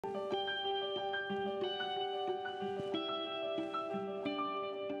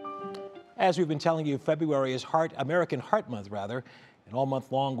As we've been telling you, February is American Heart Month, and all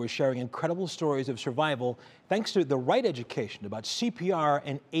month long we're sharing incredible stories of survival thanks to the right education about CPR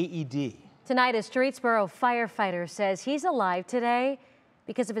and AED. Tonight, a Streetsboro firefighter says he's alive today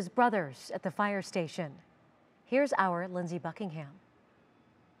because of his brothers at the fire station. Here's our Lindsay Buckingham.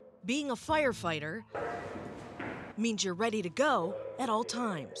 Being a firefighter means you're ready to go at all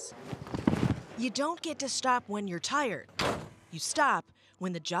times. You don't get to stop when you're tired. You stop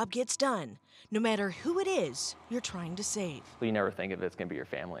when the job gets done, no matter who it is you're trying to save. You never think if it's going to be your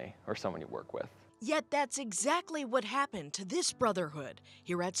family or someone you work with. Yet that's exactly what happened to this brotherhood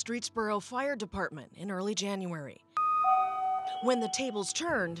here at Streetsboro Fire Department in early January, when the tables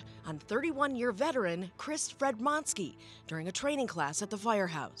turned on 31-year veteran Chris Fredmonsky during a training class at the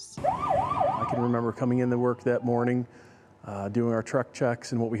firehouse. I can remember coming into work that morning, doing our truck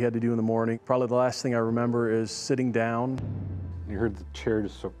checks and what we had to do in the morning. Probably the last thing I remember is sitting down. You heard the chair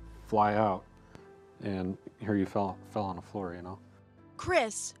just fly out, and here you fell on the floor, you know.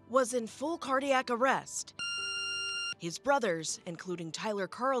 Chris was in full cardiac arrest. His brothers, including Tyler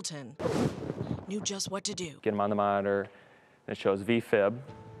Carlton, knew just what to do. Get him on the monitor, and it shows VFib,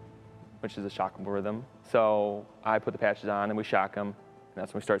 which is a shock rhythm. So I put the patches on and we shock him, and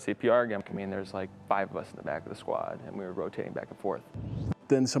that's when we start CPR again. I mean, there's like 5 of us in the back of the squad, and we were rotating back and forth.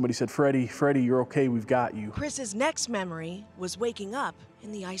 Then somebody said, Freddie, you're okay, we've got you. Chris's next memory was waking up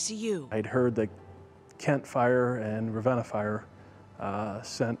in the ICU. I'd heard that Kent Fire and Ravenna Fire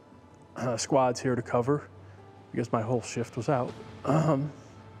sent squads here to cover because my whole shift was out. They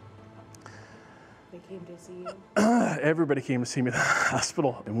came to see you? Everybody came to see me at the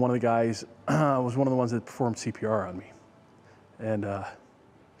hospital. And one of the guys was one of the ones that performed CPR on me. And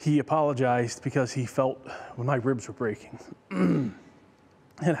he apologized because he felt when my ribs were breaking.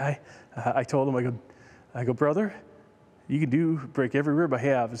 And I told him, I go, brother, you can break every rib I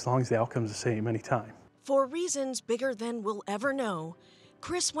have as long as the outcome's the same anytime. For reasons bigger than we'll ever know,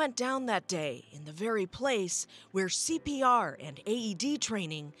 Chris went down that day in the very place where CPR and AED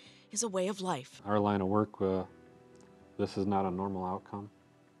training is a way of life. Our line of work, this is not a normal outcome,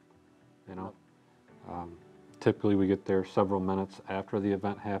 you know. Typically we get there several minutes after the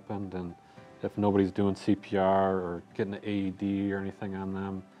event happened, and if nobody's doing CPR or getting an AED or anything on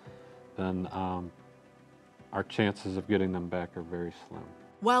them, then our chances of getting them back are very slim.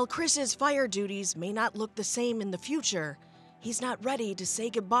 While Chris's fire duties may not look the same in the future, he's not ready to say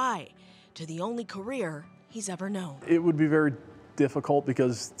goodbye to the only career he's ever known. It would be very difficult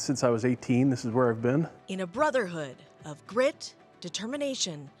because since I was 18, this is where I've been. In a brotherhood of grit,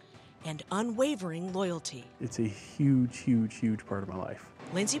 determination, and unwavering loyalty. It's a huge, huge, huge part of my life.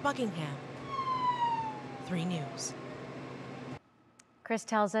 Lindsay Buckingham, 3 News. Chris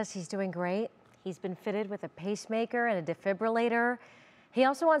tells us he's doing great. He's been fitted with a pacemaker and a defibrillator. He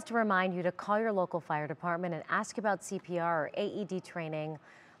also wants to remind you to call your local fire department and ask about CPR or AED training.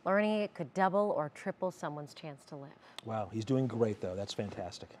 Learning it could double or triple someone's chance to live. Wow, he's doing great, though. That's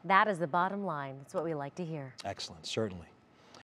fantastic. That is the bottom line. That's what we like to hear. Excellent, certainly.